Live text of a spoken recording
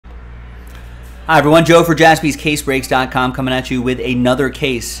Hi everyone, Joe for JaspysCaseBreaks.com coming at you with another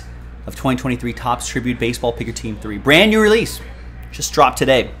case of 2023 Topps Tribute Baseball Picker Team 3. Brand new release, just dropped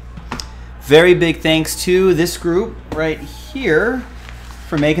today. Very big thanks to this group right here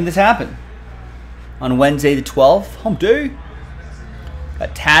for making this happen. On Wednesday the 12th, hump day,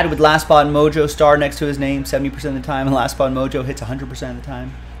 got Tad with Last Spot Mojo star next to his name 70% of the time, and Last Spot Mojo hits 100% of the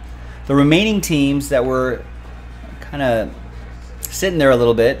time. The remaining teams that were kind of sitting there a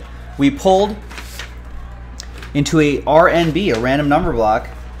little bit, we pulled into a RNB, a random number block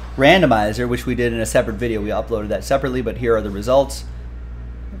randomizer, which we did in a separate video. We uploaded that separately, but here are the results.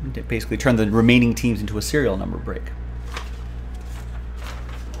 Basically turn the remaining teams into a serial number break.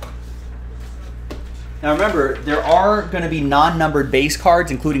 Now remember, there are going to be non-numbered base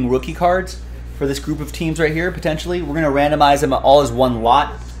cards, including rookie cards, for this group of teams right here, potentially. We're going to randomize them all as one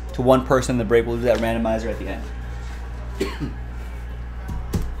lot to one person in the break. We'll do that randomizer at the end.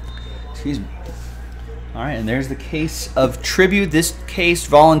 Excuse me. All right, and there's the case of Tribute. This case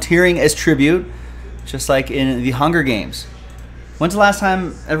volunteering as Tribute, just like in the Hunger Games. When's the last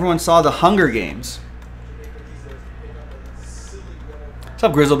time everyone saw the Hunger Games? What's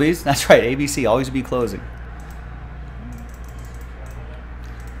up, Grizzlebees? That's right, ABC, always be closing.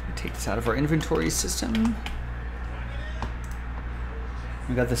 Take this out of our inventory system.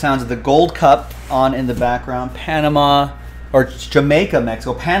 We got the sounds of the Gold Cup on in the background. Panama, or Jamaica,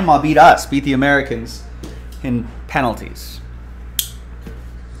 Mexico. Panama beat us, beat the Americans in penalties,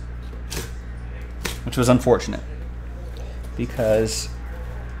 which was unfortunate because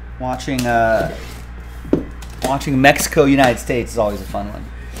watching Mexico, United States is always a fun one.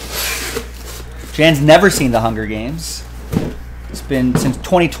 Jan's never seen the Hunger Games. It's been since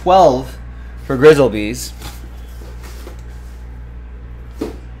 2012 for Grizzlebees.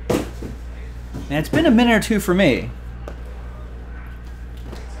 And it's been a minute or two for me.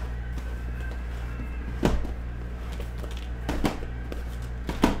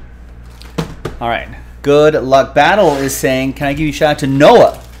 All right, good luck. Battle is saying, can I give you a shout out to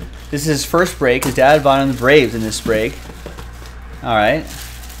Noah? This is his first break. His dad bought him the Braves in this break. All right.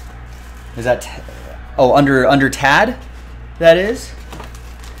 Is that, under Tad? That is?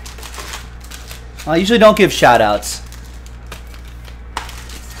 I usually don't give shout outs.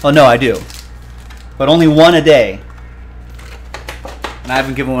 Oh, no, I do. But only one a day. And I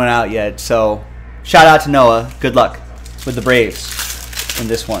haven't given one out yet. So, shout out to Noah. Good luck with the Braves in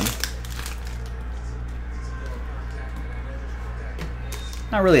this one.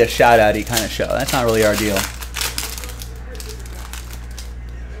 Not really a shout-outy kind of show. That's not really our deal.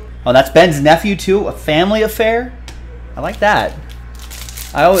 Oh, that's Ben's nephew, too? A family affair? I like that.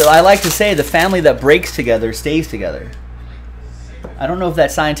 I like to say the family that breaks together stays together. I don't know if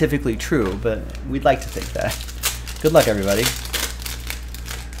that's scientifically true, but we'd like to think that. Good luck, everybody.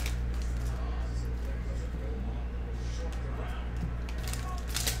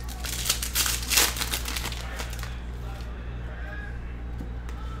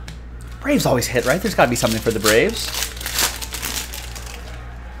 Braves always hit, right? There's got to be something for the Braves.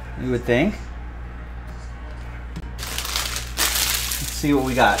 You would think. Let's see what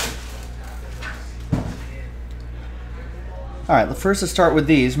we got. All right, first let's start with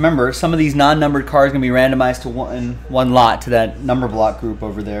these. Remember, some of these non-numbered cards are going to be randomized to one lot to that number block group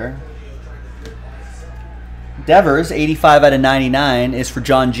over there. Devers, 85 out of 99, is for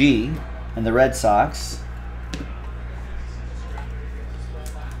John G. and the Red Sox.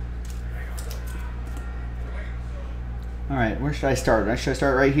 All right, where should I start? Should I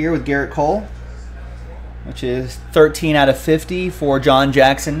start right here with Garrett Cole, which is 13 out of 50 for John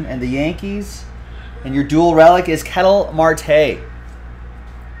Jackson and the Yankees. And your dual relic is Ketel Marte,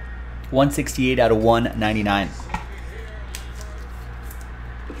 168 out of 199.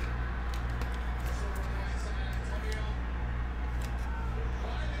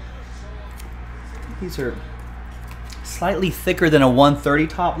 These are slightly thicker than a 130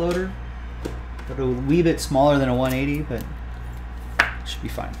 top loader, but a wee bit smaller than a 180, but it should be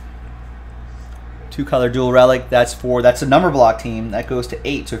fine. Two-color dual relic, that's a number block team. That goes to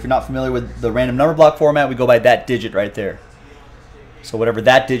 8. So if you're not familiar with the random number block format, we go by that digit right there. So whatever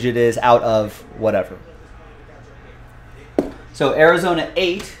that digit is out of whatever. So Arizona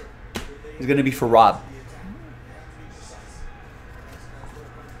 8 is going to be for Rob.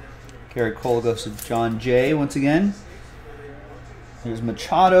 Garrett Cole goes to John J. once again. Here's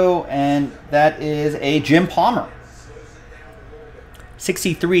Machado, and that is a Jim Palmer.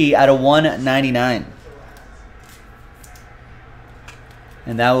 63 out of 199.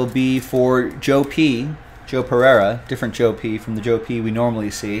 And that will be for Joe P. Joe Pereira. Different Joe P. from the Joe P. we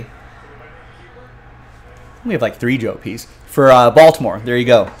normally see. We have like 3 Joe P's. For Baltimore. There you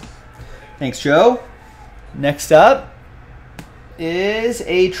go. Thanks, Joe. Next up is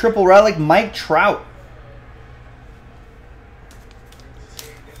a triple relic Mike Trout.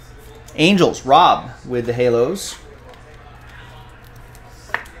 Angels, Rob with the Halos.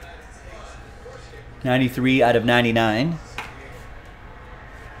 93 out of 99.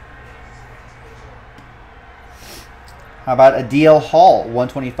 How about a DL Hall,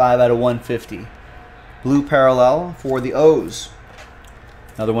 125 out of 150. Blue parallel for the O's.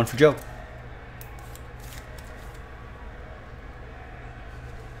 Another one for Joe.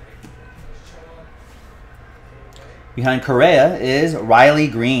 Behind Correa is Riley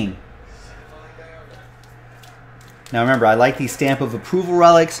Green. Now remember, I like these stamp of approval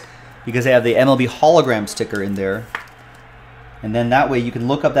relics because they have the MLB hologram sticker in there. And then that way you can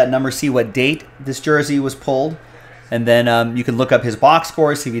look up that number, see what date this jersey was pulled. And then you can look up his box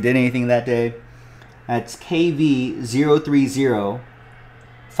score, see if he did anything that day. That's KV030502. I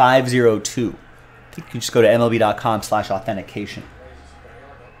think you can just go to MLB.com/authentication.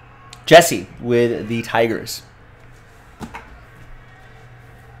 Jesse with the Tigers.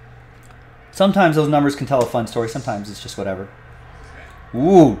 Sometimes those numbers can tell a fun story. Sometimes it's just whatever.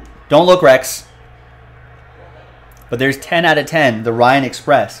 Ooh, don't look, Rex. But there's 10 out of 10, the Ryan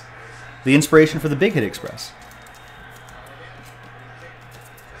Express. The inspiration for the Big Hit Express.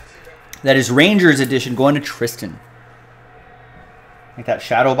 That is Rangers edition going to Tristan. Like that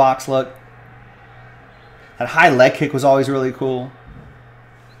shadow box look. That high leg kick was always really cool.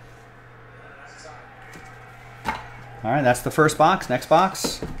 All right, that's the first box. Next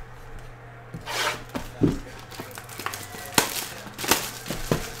box.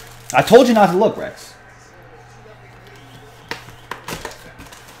 I told you not to look, Rex.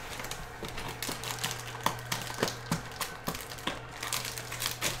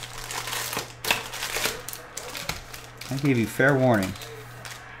 I gave you fair warning.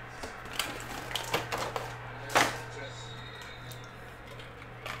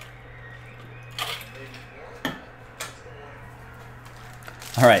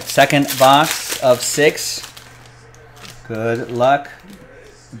 All right, second box of 6. Good luck.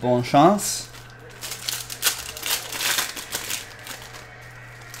 Bonne chance.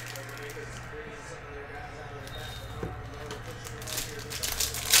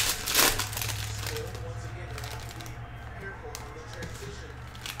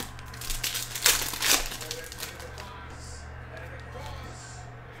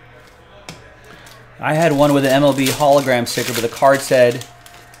 I had one with an MLB hologram sticker, but the card said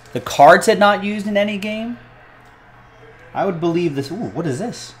not used in any game. I would believe this. Ooh, what is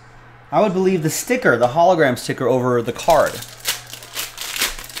this? I would believe the sticker, the hologram sticker, over the card.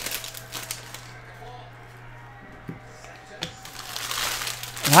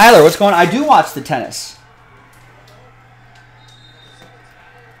 Tyler, what's going on? I do watch the tennis.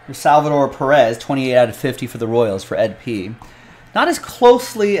 For Salvador Perez, 28 out of 50 for the Royals for Ed P. Not as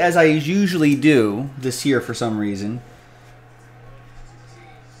closely as I usually do this year for some reason.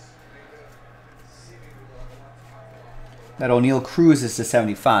 That O'Neal Cruz is to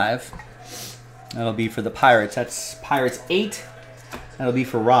 75. That'll be for the Pirates. That's Pirates 8. That'll be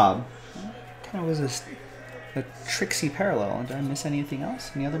for Rob. Kind of was a Trixie parallel. Did I miss anything else?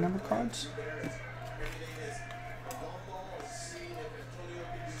 Any other numbered cards?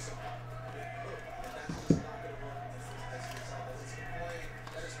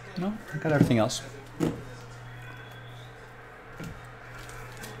 No, I got everything else.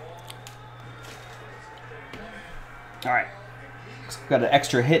 All right. We've got an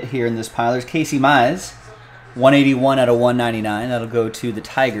extra hit here in this pile. There's Casey Mize, 181 out of 199. That'll go to the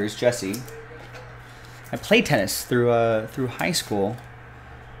Tigers. Jesse. I played tennis through high school.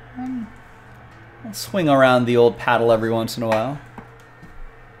 I'll swing around the old paddle every once in a while.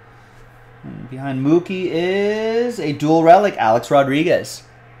 And behind Mookie is a dual relic, Alex Rodriguez.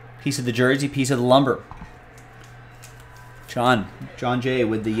 Piece of the jersey, piece of the lumber. John Jay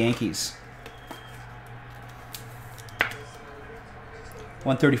with the Yankees.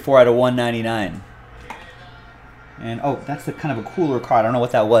 134 out of 199. And, oh, that's the kind of a cooler card. I don't know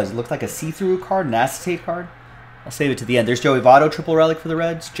what that was. It looked like a see-through card, an acetate card. I'll save it to the end. There's Joey Votto, triple relic for the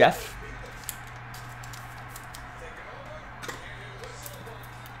Reds. Jeff.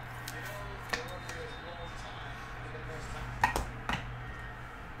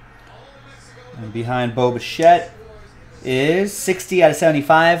 And behind Bo Bichette is 60 out of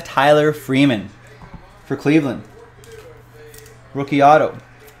 75, Tyler Freeman for Cleveland. Rookie auto.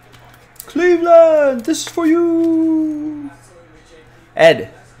 Cleveland, this is for you. Ed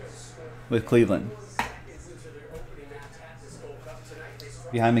with Cleveland.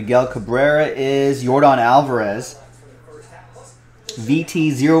 Behind Miguel Cabrera is Yordan Alvarez.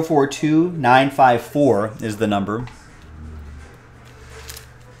 VT042954 is the number.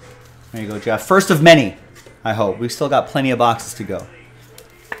 There you go, Jeff. First of many, I hope. We've still got plenty of boxes to go.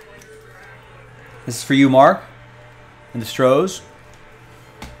 This is for you, Mark, and the Stros.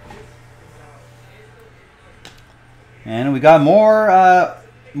 And we got more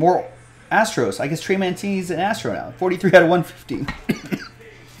Astros. I guess Trey Mancini's an Astro now. 43 out of 150.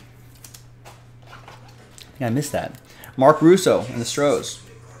 I missed that. Mark Russo and the Stros.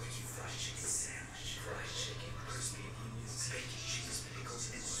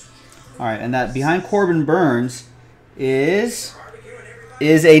 All right, and that behind Corbin Burns is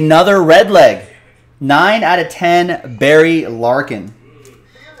another red leg. 9 out of 10, Barry Larkin.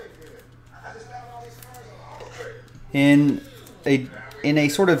 In a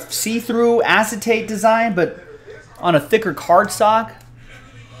sort of see-through acetate design, but on a thicker cardstock.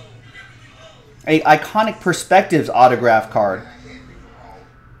 A iconic Perspectives autograph card.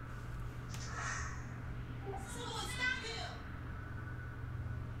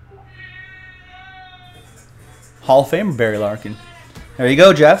 Hall of Famer Barry Larkin. There you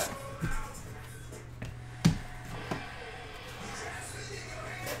go, Jeff.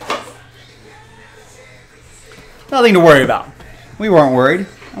 Nothing to worry about. We weren't worried.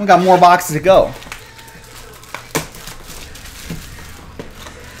 We got more boxes to go.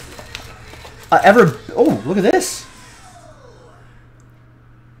 Oh, look at this.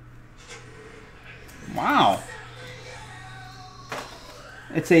 Wow.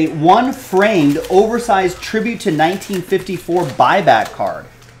 It's a one-framed, oversized tribute to 1954 buyback card.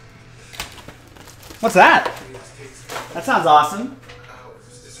 What's that? That sounds awesome.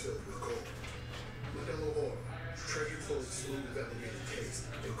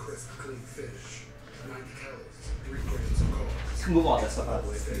 Let's move all that stuff out of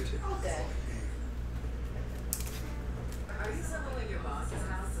the way for you too. Okay. Are you summoning your boss's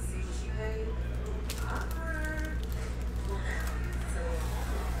house to see what she paid?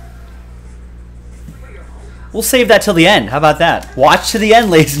 We'll save that till the end. How about that? Watch to the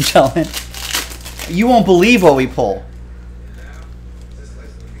end, ladies and gentlemen. You won't believe what we pull.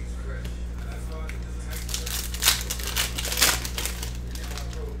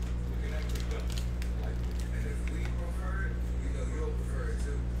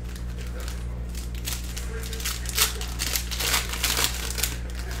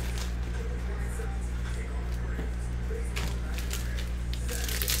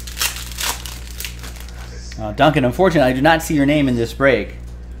 Duncan, unfortunately, I do not see your name in this break.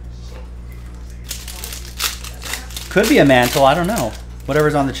 Could be a mantle, I don't know.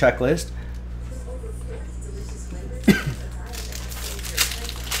 Whatever's on the checklist.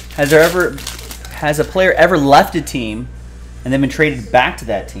 Has a player ever left a team and then been traded back to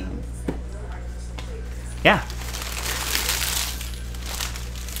that team? Yeah.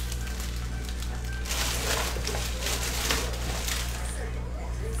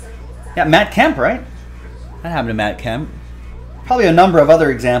 Yeah, Matt Kemp, right? That happened to Matt Kemp. Probably a number of other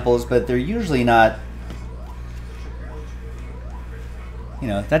examples, but they're usually not... You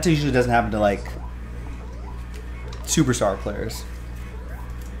know, that usually doesn't happen to, like, superstar players.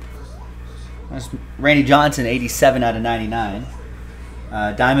 That's Randy Johnson, 87 out of 99.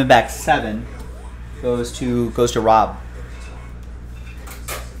 Diamondback 7 goes to Rob.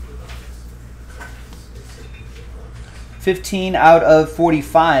 $15 out of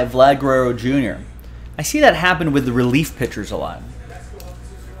 45, Vlad Guerrero Jr. I see that happen with the relief pitchers a lot.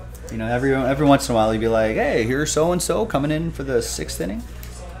 You know, every once in a while you'd be like, hey, here's so-and-so coming in for the 6th inning.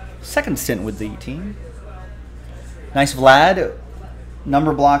 Second stint with the team. Nice Vlad.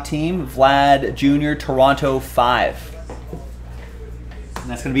 Number block team, Vlad Jr., Toronto 5. And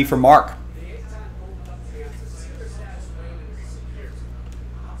that's going to be for Mark.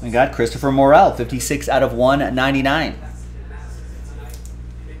 We got Christopher Morel, 56 out of 199.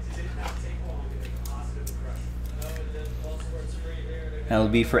 That'll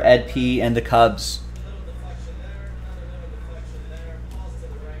be for Ed P. and the Cubs.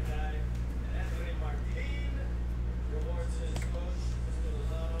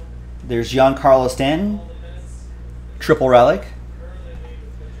 There's Giancarlo Stanton, triple relic.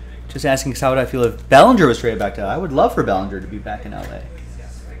 Just asking how would I feel if Bellinger was traded back to LA. I would love for Bellinger to be back in LA.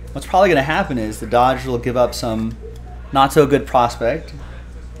 What's probably going to happen is the Dodgers will give up some not so good prospect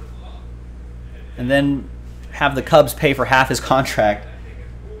and then have the Cubs pay for half his contract.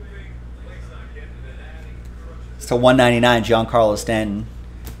 It's to $199, Giancarlo Stanton.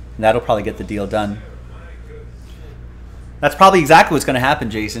 And that'll probably get the deal done. That's probably exactly what's going to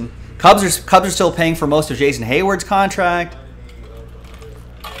happen, Jason. Cubs are still paying for most of Jason Hayward's contract.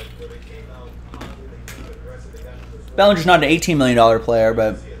 Bellinger's not an $18 million player,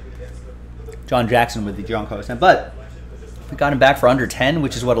 but John Jackson with the Broncos. But we got him back for under 10,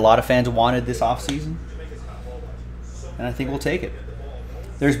 which is what a lot of fans wanted this offseason. And I think we'll take it.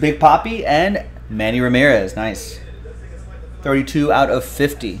 There's Big Papi and Manny Ramirez. Nice. 32 out of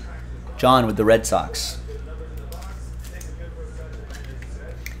 50. John with the Red Sox.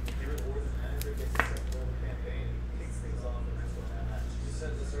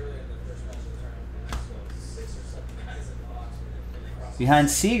 Behind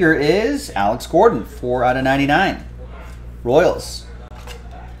Seager is Alex Gordon, 4 out of 99. Royals.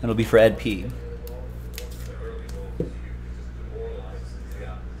 It'll be for Ed P.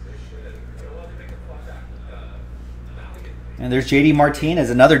 And there's JD Martinez,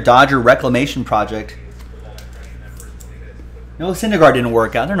 another Dodger reclamation project. No, Syndergaard didn't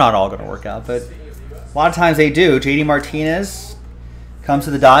work out. They're not all going to work out, but a lot of times they do. JD Martinez comes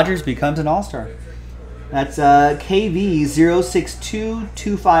to the Dodgers, becomes an all-star. That's KV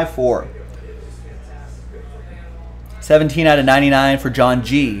 062254. 17 out of 99 for John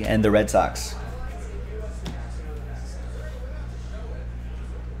G. and the Red Sox.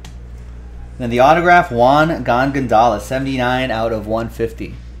 Then the autograph, Juan Gonzalez, 79 out of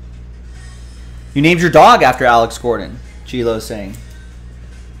 150. You named your dog after Alex Gordon, Gilo's saying.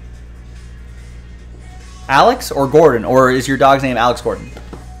 Alex or Gordon? Or is your dog's name Alex Gordon?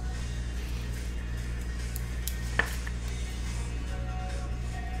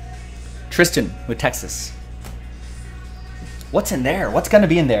 Tristan with Texas. What's in there? What's going to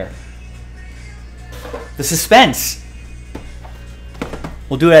be in there? The suspense.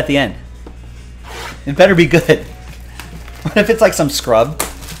 We'll do it at the end. It better be good. What if it's like some scrub?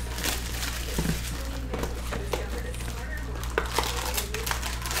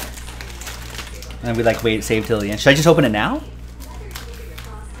 And we like wait, save till the end. Should I just open it now?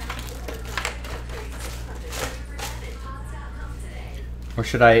 Or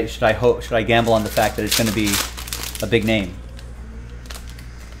should I gamble on the fact that it's going to be a big name?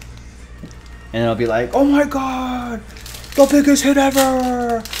 And it'll be like, oh my god, the biggest hit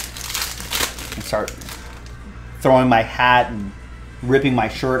ever! And start throwing my hat and ripping my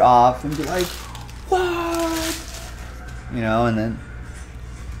shirt off and be like, what? You know, and then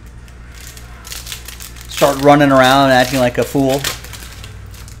start running around acting like a fool.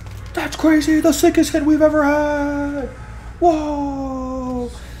 That's crazy, the sickest hit we've ever had. Whoa!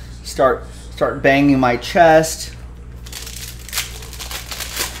 Start banging my chest.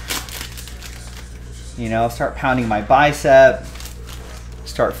 You know, start pounding my bicep.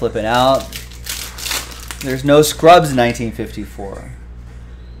 Start flipping out. There's no scrubs in 1954.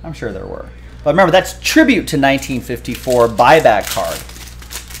 I'm sure there were. But remember, that's tribute to 1954 buyback card.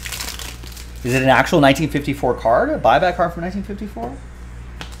 Is it an actual 1954 card? A buyback card from 1954? I'm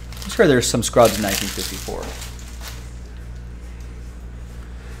sure there's some scrubs in 1954.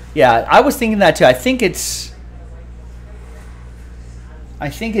 Yeah, I was thinking that too. I think it's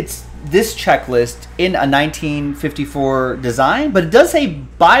this checklist in a 1954 design, but it does say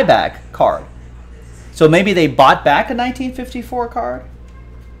buyback card. So maybe they bought back a 1954 card?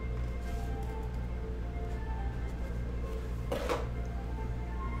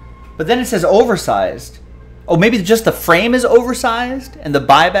 But then it says oversized. Oh, maybe just the frame is oversized and the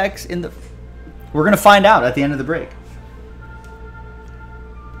buybacks in the... We're going to find out at the end of the break.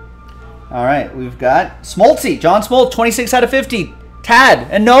 All right, we've got Smoltzy, John Smoltz, 26 out of 50. Tad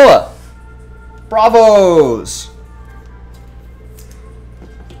and Noah. Bravos.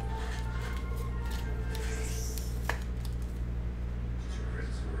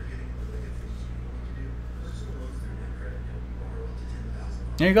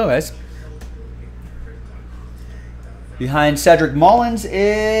 There you go, guys. Behind Cedric Mullins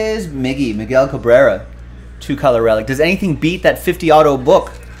is Miguel Cabrera. 2-color relic. Does anything beat that 50 auto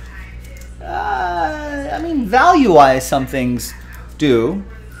book? I mean, value-wise, some things do.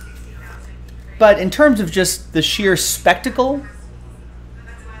 But in terms of just the sheer spectacle,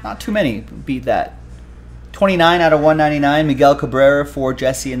 not too many beat that. 29 out of 199, Miguel Cabrera for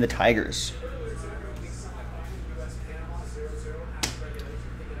Jesse and the Tigers.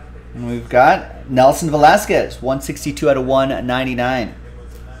 And we've got Nelson Velasquez, 162 out of 199.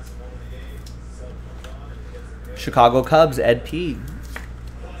 Chicago Cubs, Ed P.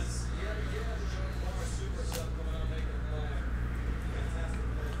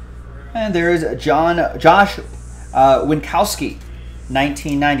 And there's Josh Winkowski,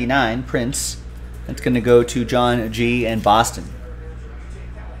 1999, Prince. That's going to go to John G. and Boston.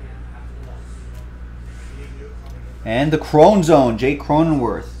 And the Crone Zone, Jake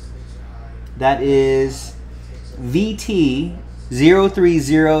Cronenworth. That is VT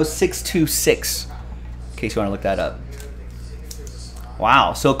 030626, in case you want to look that up.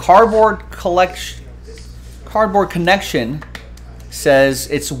 Wow. So Cardboard Connection says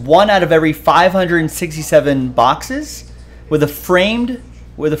it's 1 out of every 567 boxes with a frame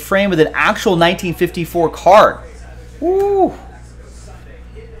with an actual 1954 card. Woo.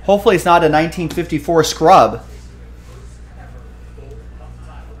 Hopefully it's not a 1954 scrub.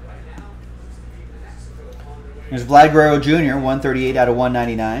 There's Vlad Guerrero Jr., 138 out of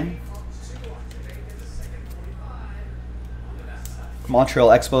 199. Montreal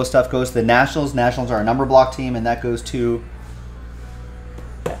Expo stuff goes to the Nationals. Nationals are a number block team, and that goes to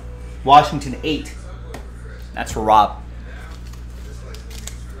Washington 8. That's for Rob.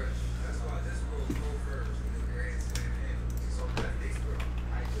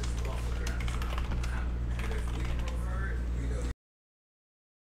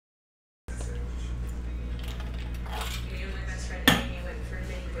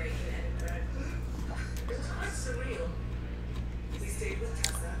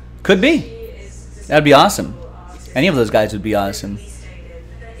 Could be. That'd be awesome. Any of those guys would be awesome.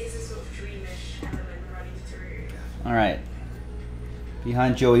 All right.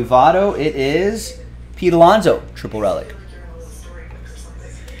 Behind Joey Votto, it is Pete Alonso, triple relic.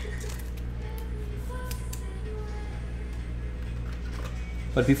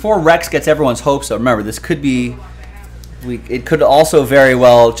 But before Rex gets everyone's hopes up, remember, this could be, it could also very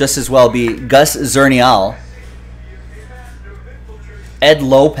well, just as well, be Gus Zernial, Ed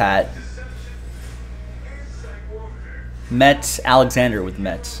Lopat, Mets Alexander with the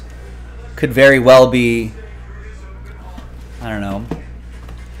Mets. Could very well be, I don't know,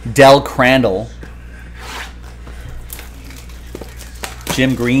 Del Crandall,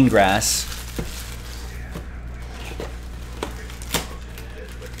 Jim Greengrass.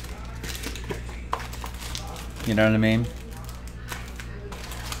 You know what I mean?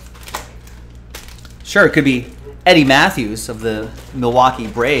 Sure, it could be Eddie Matthews of the Milwaukee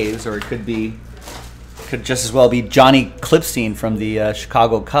Braves, or it could just as well be Johnny Clipstein from the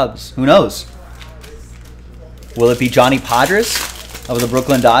Chicago Cubs. Who knows? Will it be Johnny Padres of the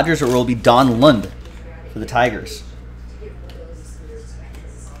Brooklyn Dodgers, or will it be Don Lund for the Tigers?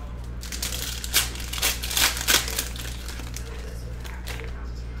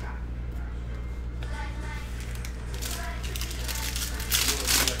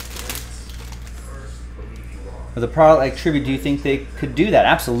 With a product like Tribute, do you think they could do that?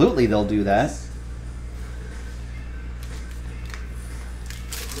 Absolutely, they'll do that.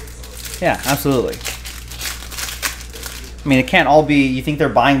 Yeah, absolutely. I mean, it can't all be, you think they're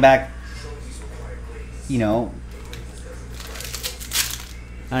buying back, you know,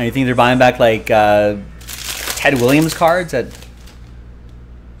 I don't know, you think they're buying back like Ted Williams cards at,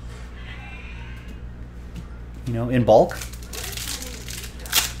 you know, in bulk?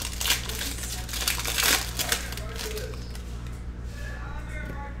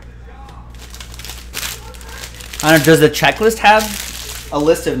 I don't know, does the checklist have a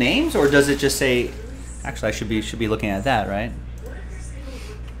list of names, or does it just say, actually I should be looking at that, right?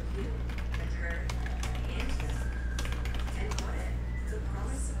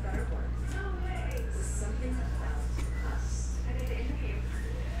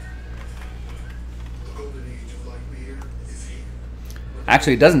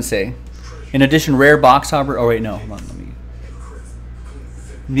 Actually, it doesn't say. In addition, rare box hopper. Oh wait, no. Hold on, let me.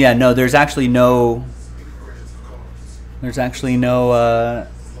 Yeah, no. There's actually no.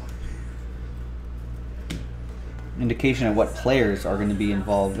 Indication of what players are going to be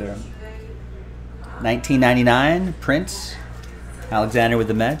involved there. 1999, Prince, Alexander with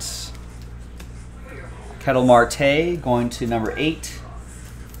the Mets. Kettle Marte going to number 8.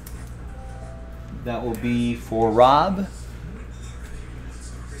 That will be for Rob.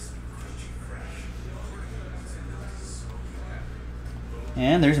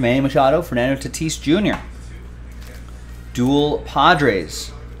 And there's Manny Machado, Fernando Tatis Jr. Dual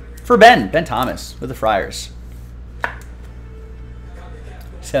Padres for Ben Thomas with the Friars.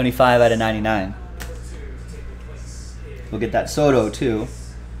 75 out of 99. We'll get that Soto too.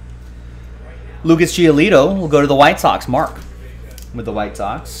 Lucas Giolito will go to the White Sox. Mark with the White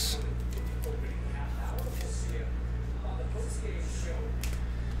Sox.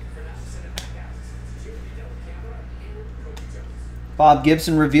 Bob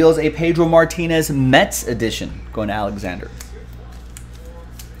Gibson reveals a Pedro Martinez Mets edition going to Alexander.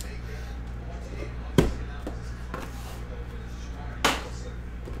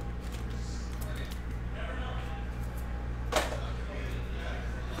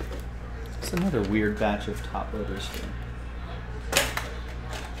 It's another weird batch of top loaders here.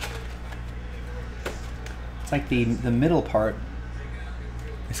 It's like the middle part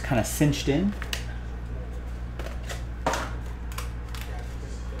is kind of cinched in.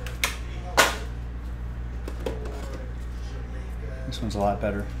 This one's a lot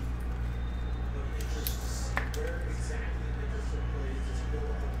better.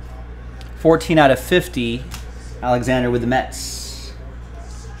 $14/50. Alexander with the Mets.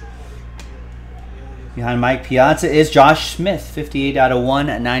 Behind Mike Piazza is Josh Smith.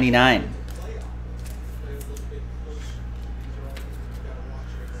 58/199.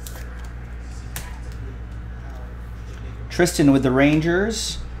 Tristan with the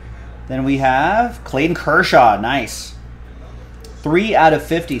Rangers. Then we have Clayton Kershaw. Nice.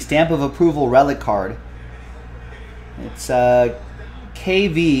 3/50. Stamp of approval relic card. It's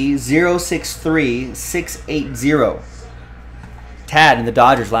KV063680. Tad in the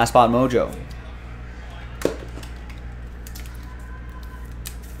Dodgers. Last spot mojo.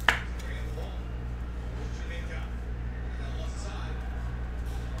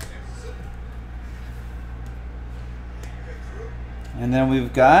 And then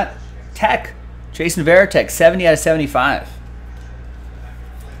we've got Tech. Jason Varitek, 70/75.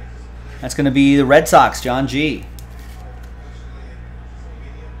 That's going to be the Red Sox, John G.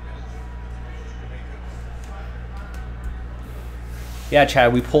 Yeah,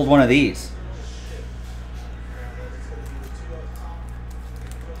 Chad, we pulled one of these.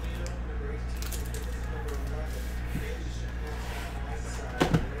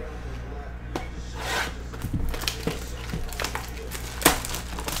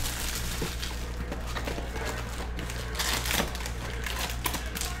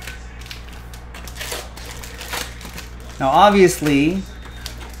 Now, obviously,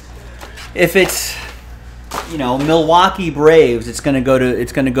 if it's, you know, Milwaukee Braves, it's going to go to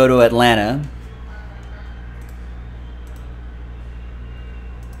Atlanta.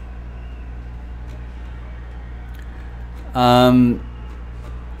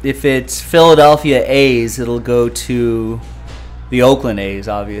 If it's Philadelphia A's, it'll go to the Oakland A's,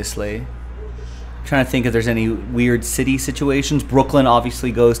 obviously. I'm trying to think if there's any weird city situations. Brooklyn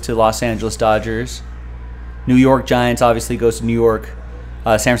obviously goes to Los Angeles Dodgers. New York Giants obviously goes to New York.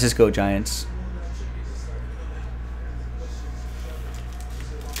 San Francisco Giants.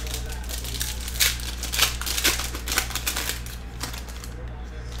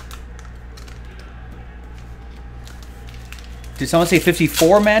 Did someone say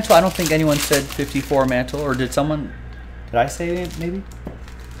 54 Mantle? I don't think anyone said 54 Mantle. Or did someone? Did I say it maybe?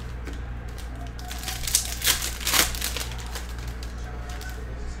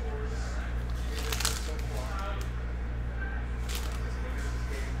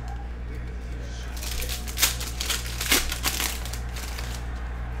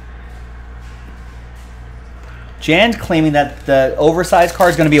 Jan's claiming that the oversized card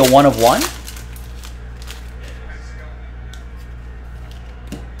is going to be a 1 of 1.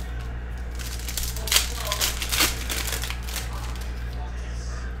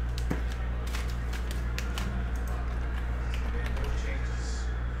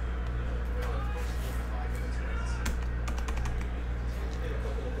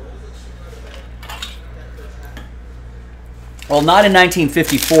 Well, not in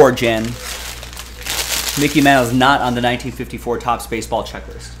 1954, Jan. Mickey Mantle's not on the 1954 Topps Baseball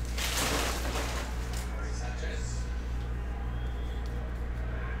checklist.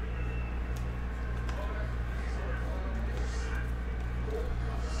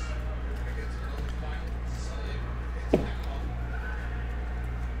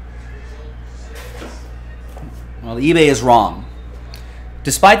 Well, eBay is wrong.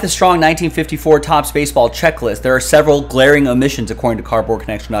 Despite the strong 1954 Topps Baseball checklist, there are several glaring omissions according to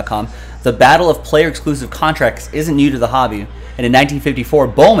CardboardConnection.com. The battle of player-exclusive contracts isn't new to the hobby, and in 1954,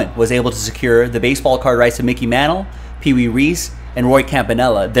 Bowman was able to secure the baseball card rights to Mickey Mantle, Pee Wee Reese, and Roy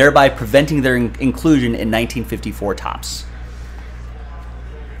Campanella, thereby preventing their inclusion in 1954 Topps.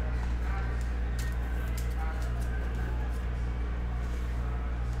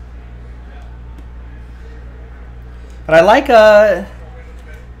 But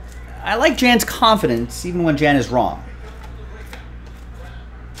I like Jan's confidence, even when Jan is wrong.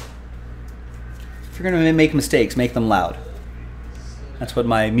 If you're going to make mistakes, make them loud. That's what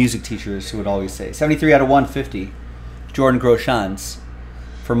my music teachers would always say. 73/150, Jordan Groshans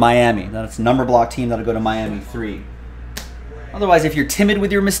for Miami. That's a number block team that'll go to Miami 3. Otherwise, if you're timid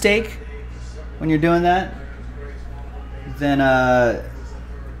with your mistake when you're doing that, then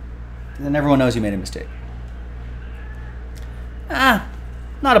everyone knows you made a mistake.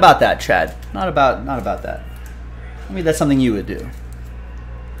 Not about that, Chad. Not about that. I mean, that's something you would do.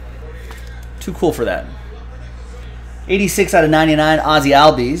 Too cool for that. 86/99, Ozzie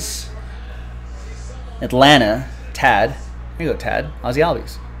Albies. Atlanta, Tad. There you go, Tad. Ozzie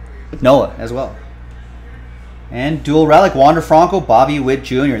Albies. Noah as well. And dual relic, Wander Franco, Bobby Witt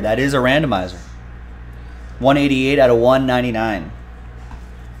Jr. That is a randomizer. 188/199.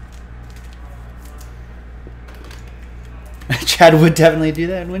 Chad would definitely do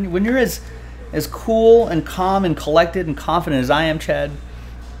that. When you're as cool and calm and collected and confident as I am, Chad,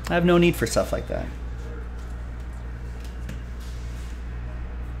 I have no need for stuff like that.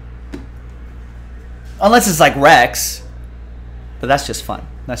 Unless it's like Rex, but that's just fun.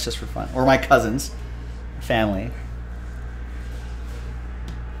 That's just for fun. Or my cousins, family.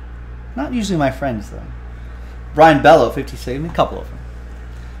 Not usually my friends, though. Brian Bello, 56. I mean, a couple of them.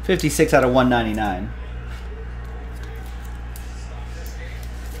 56 out of 199.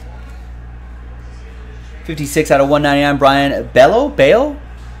 $56 out of 199. Brian Bello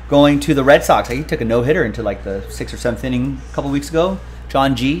going to the Red Sox. He took a no-hitter into like the 6th or 7th inning a couple weeks ago.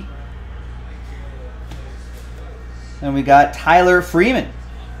 John G. And we got Tyler Freeman.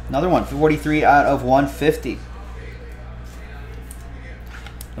 Another one. 43 out of 150.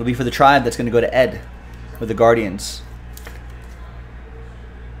 It'll be for the Tribe. That's going to go to Ed with the Guardians.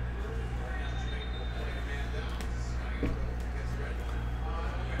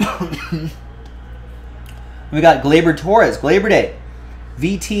 We got Gleyber Torres. Gleyber Day.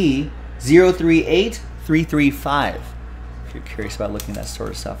 VT 038335. If you're curious about looking that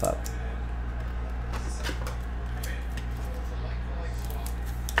sort of stuff up.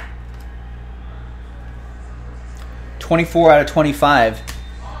 $24 out of 25.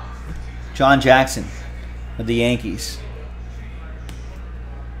 John Jackson of the Yankees.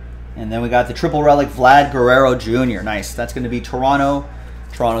 And then we got the triple relic Vlad Guerrero Jr. Nice. That's going to be Toronto.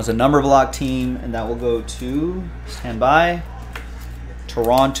 Toronto's a number block team, and that will go to, stand by,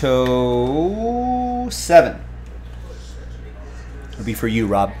 Toronto 7. It'll be for you,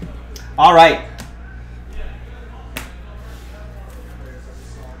 Rob. All right.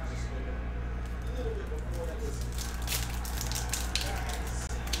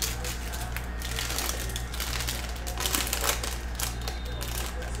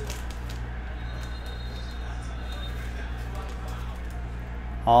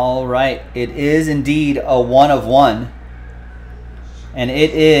 All right, it is indeed a 1 of 1. And it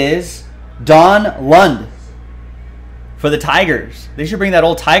is Don Lund for the Tigers. They should bring that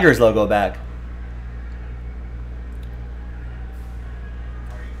old Tigers logo back.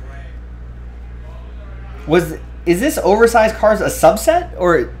 Is this oversized cards a subset,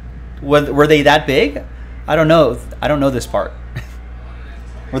 or were they that big? I don't know. I don't know this part.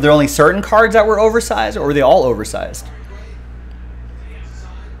 Were there only certain cards that were oversized, or were they all oversized?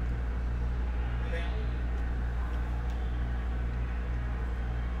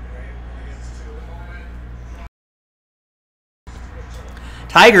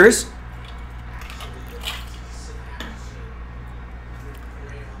 Tigers.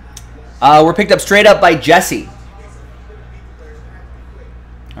 Were picked up straight up by Jesse.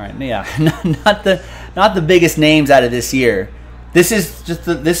 All right, yeah, not the biggest names out of this year. This is just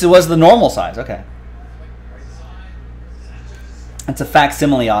this was the normal size. Okay, it's a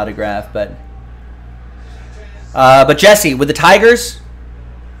facsimile autograph, but Jesse with the Tigers.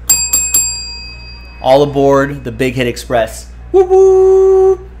 All aboard the Big Hit Express. Woo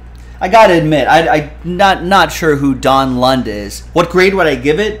woo! I gotta admit, I'm not sure who Don Lund is. What grade would I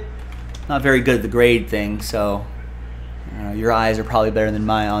give it? Not very good at the grade thing, so I don't know, your eyes are probably better than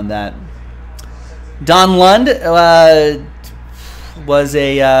mine on that. Don Lund was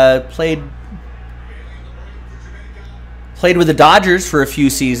played with the Dodgers for a few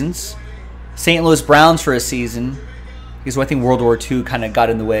seasons, St. Louis Browns for a season, because I think World War II kind of got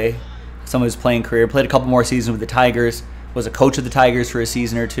in the way of some of his playing career. Played a couple more seasons with the Tigers. Was a coach of the Tigers for a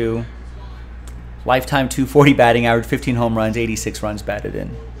season or two. Lifetime 240 batting average, 15 home runs, 86 runs batted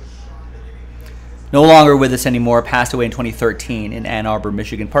in. No longer with us anymore. Passed away in 2013 in Ann Arbor,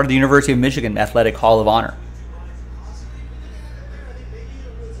 Michigan. Part of the University of Michigan Athletic Hall of Honor.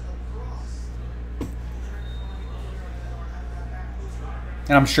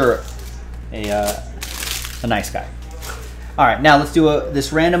 And I'm sure a nice guy. All right, now let's do this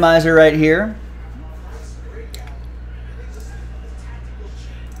randomizer right here.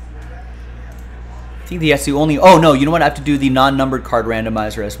 I think that's the only... Oh, no, you know what? I have to do the non-numbered card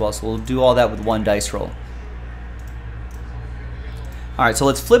randomizer as well, so we'll do all that with one dice roll. All right, so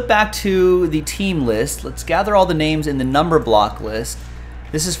let's flip back to the team list. Let's gather all the names in the number block list.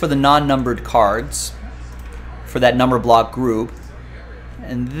 This is for the non-numbered cards for that number block group.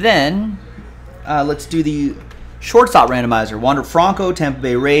 And then let's do the shortstop randomizer. Wander Franco, Tampa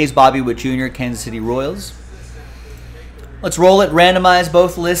Bay Rays, Bobby Witt Jr., Kansas City Royals. Let's roll it, randomize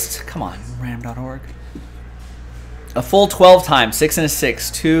both lists. Come on, random.org. A full 12 times, 6 and a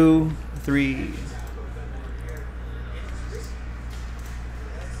 6, 2, 3.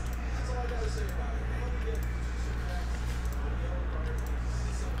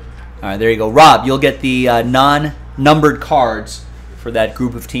 All right, there you go. Rob, you'll get the numbered cards for that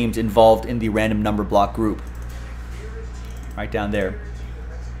group of teams involved in the random number block group. Right down there.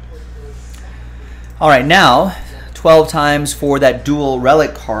 All right, now 12 times for that dual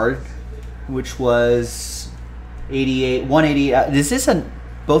relic card, which was 88, 180. Is this a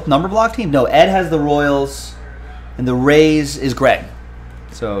both number block team? No, Ed has the Royals, and the Rays is Greg.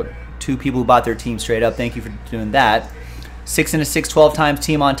 So 2 people who bought their team straight up. Thank you for doing that. 6 and a 6, 12 times.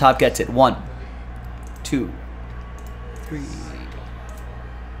 Team on top gets it. 1, 2, 3,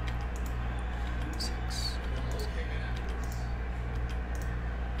 6,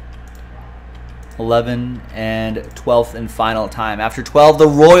 11, and 12th and final time. After 12, the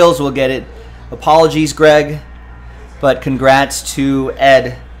Royals will get it. Apologies, Greg, but congrats to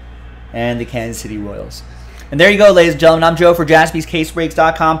Ed and the Kansas City Royals. And there you go, ladies and gentlemen. I'm Joe for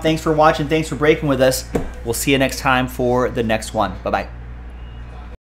JaspysCaseBreaks.com. Thanks for watching. Thanks for breaking with us. We'll see you next time for the next one. Bye-bye.